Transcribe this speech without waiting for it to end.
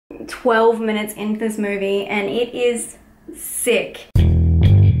12 minutes into this movie and it is sick.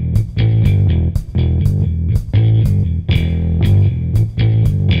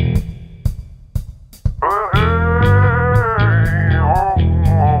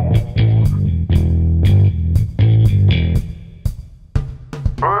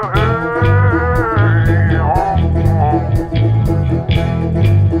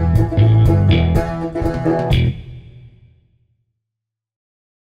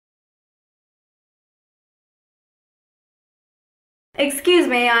 Excuse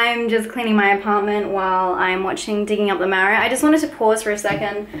me, I'm just cleaning my apartment while I'm watching Digging Up the Marrow. I just wanted to pause for a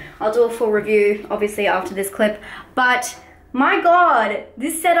second. I'll do a full review, obviously, after this clip. But, my god,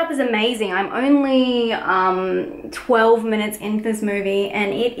 this setup is amazing. I'm only 12 minutes into this movie,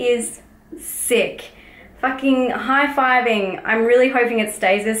 and it is sick. Fucking high-fiving. I'm really hoping it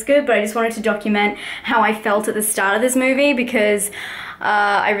stays this good, but I just wanted to document how I felt at the start of this movie because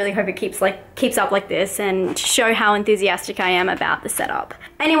I really hope it keeps up like this and to show how enthusiastic I am about the setup.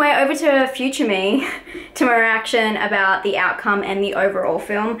 Anyway, over to future me, to my reaction about the outcome and the overall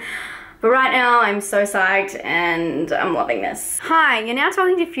film. But right now, I'm so psyched and I'm loving this. Hi, you're now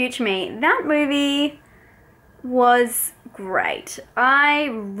talking to future me. That movie was great. I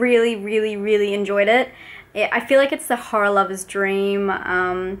really enjoyed it. I feel like it's the horror lover's dream,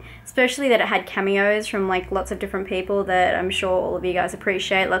 especially that it had cameos from like lots of different people that I'm sure all of you guys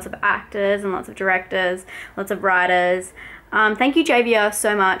appreciate. Lots of actors and lots of directors, lots of writers. Thank you JVR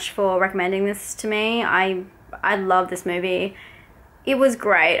so much for recommending this to me. I love this movie. It was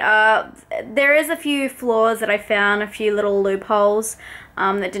great. There is a few flaws that I found, a few little loopholes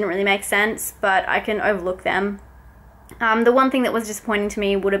that didn't really make sense, but I can overlook them. The one thing that was disappointing to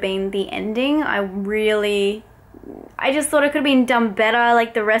me would have been the ending. I just thought it could have been done better.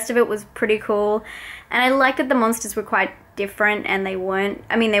 Like, the rest of it was pretty cool. And I liked that the monsters were quite different and they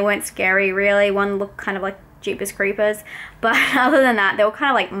weren't scary really. One looked kind of like Jeepers Creepers. But other than that, they were kind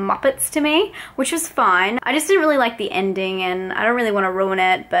of like Muppets to me, which was fine. I just didn't really like the ending and I don't really want to ruin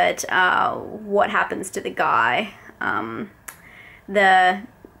it, but what happens to the guy?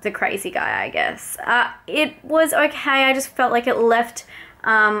 The crazy guy, I guess. It was okay. I just felt like it left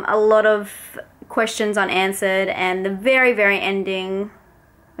a lot of questions unanswered and the very ending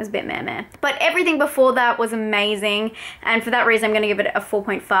was a bit meh. But everything before that was amazing and for that reason I'm going to give it a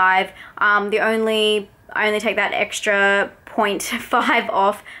 4.5. I only take that extra 0.5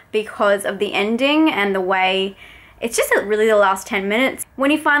 off because of the ending and the way it's just really the last 10 minutes.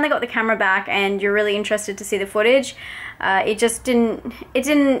 When you finally got the camera back and you're really interested to see the footage, it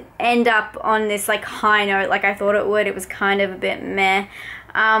didn't end up on this like high note like I thought it would. It was kind of a bit meh.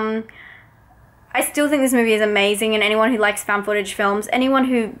 I still think this movie is amazing, and anyone who likes found footage films, anyone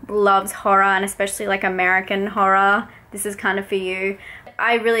who loves horror and especially like American horror, this is kind of for you.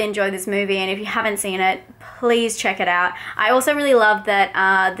 I really enjoyed this movie, and if you haven't seen it, please check it out. I also really love that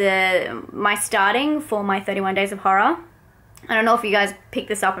my starting for my 31 Days of Horror, I don't know if you guys picked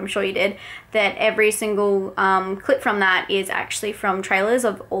this up, I'm sure you did, that every single clip from that is actually from trailers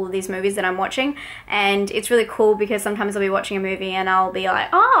of all of these movies that I'm watching, and it's really cool because sometimes I'll be watching a movie and I'll be like,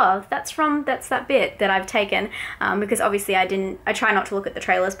 oh, that's that bit that I've taken, because obviously I try not to look at the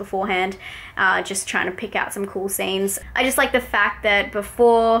trailers beforehand, just trying to pick out some cool scenes. I just like the fact that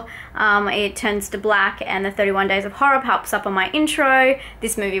before it turns to black and the 31 Days of Horror pops up on my intro,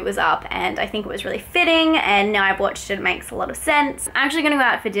 this movie was up, and I think it was really fitting, and now I've watched it, it makes a lot of sense. I'm actually going to go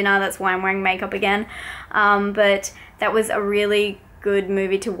out for dinner, that's why I'm wearing makeup again, but that was a really good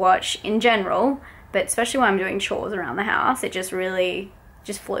movie to watch in general, but especially when I'm doing chores around the house, it just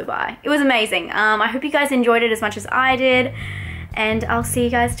flew by. It was amazing. I hope you guys enjoyed it as much as I did, and I'll see you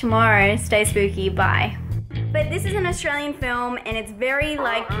guys tomorrow. Stay spooky, bye. But this is an Australian film and it's very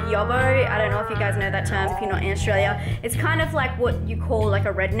like yobbo. I don't know if you guys know that term if you're not in Australia. It's kind of like what you call like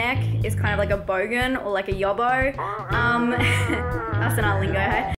a redneck. It's kind of like a bogan or like a yobbo. That's an lingo, hey?